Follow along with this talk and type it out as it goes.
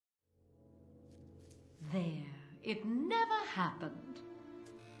It never happened.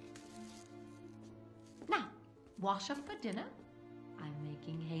 Now, wash up for dinner. I'm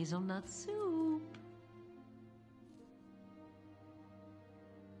making hazelnut soup.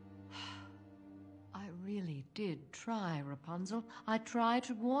 I really did try, Rapunzel. I tried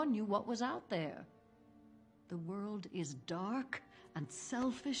to warn you what was out there. The world is dark and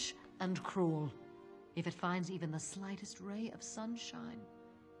selfish and cruel. If it finds even the slightest ray of sunshine,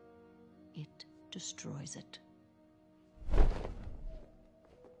 it destroys it.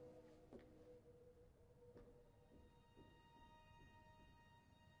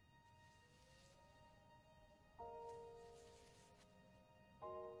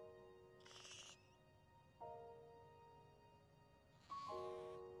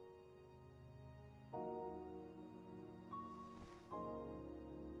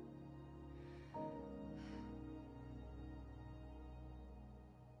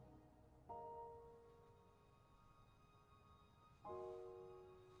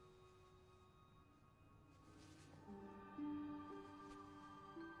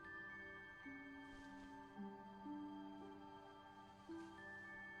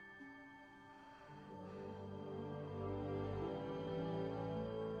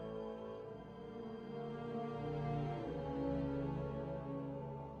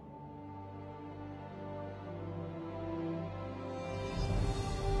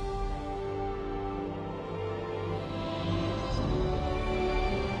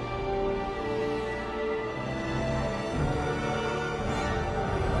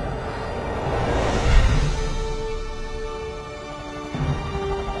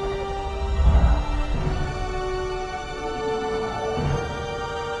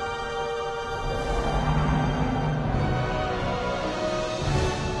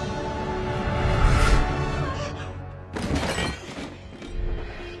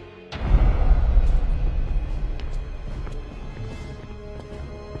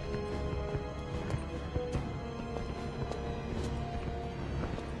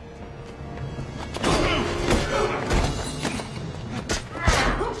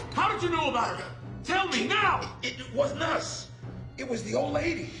 Tell me now! It wasn't us. It was the old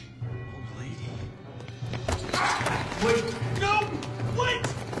lady. Old lady? Wait! No! Wait!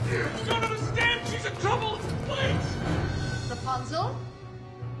 You don't understand! She's in trouble! Wait! Rapunzel?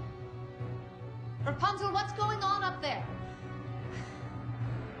 Rapunzel, what's going on up there?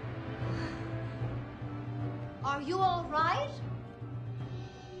 Are you all right?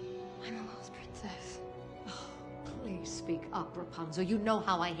 I'm a lost princess. Oh, please speak up, Rapunzel. You know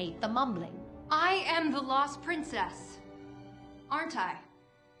how I hate the mumbling. I am the lost princess, aren't I?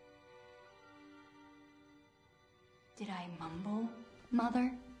 Did I mumble,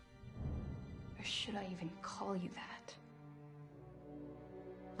 Mother? Or should I even call you that?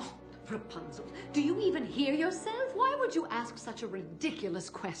 Oh, Rapunzel, do you even hear yourself? Why would you ask such a ridiculous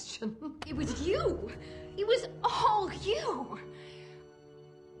question? It was you! It was all you!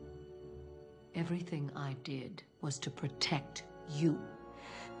 Everything I did was to protect you.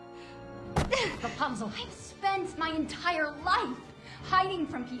 Rapunzel! I've spent my entire life hiding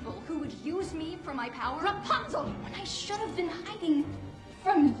from people who would use me for my power. Rapunzel! When I should have been hiding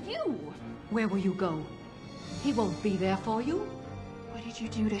from you. Where will you go? He won't be there for you. What did you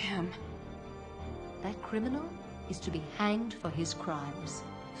do to him? That criminal is to be hanged for his crimes.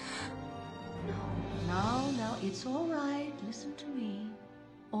 No, it's all right. Listen to me.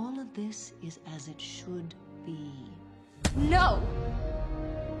 All of this is as it should be. No!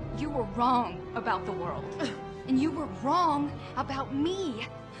 You were wrong about the world. And you were wrong about me.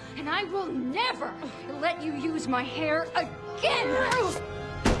 And I will never let you use my hair again!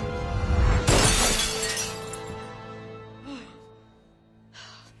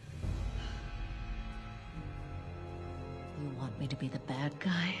 You want me to be the bad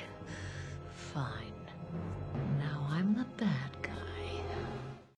guy? Fine. Now I'm the bad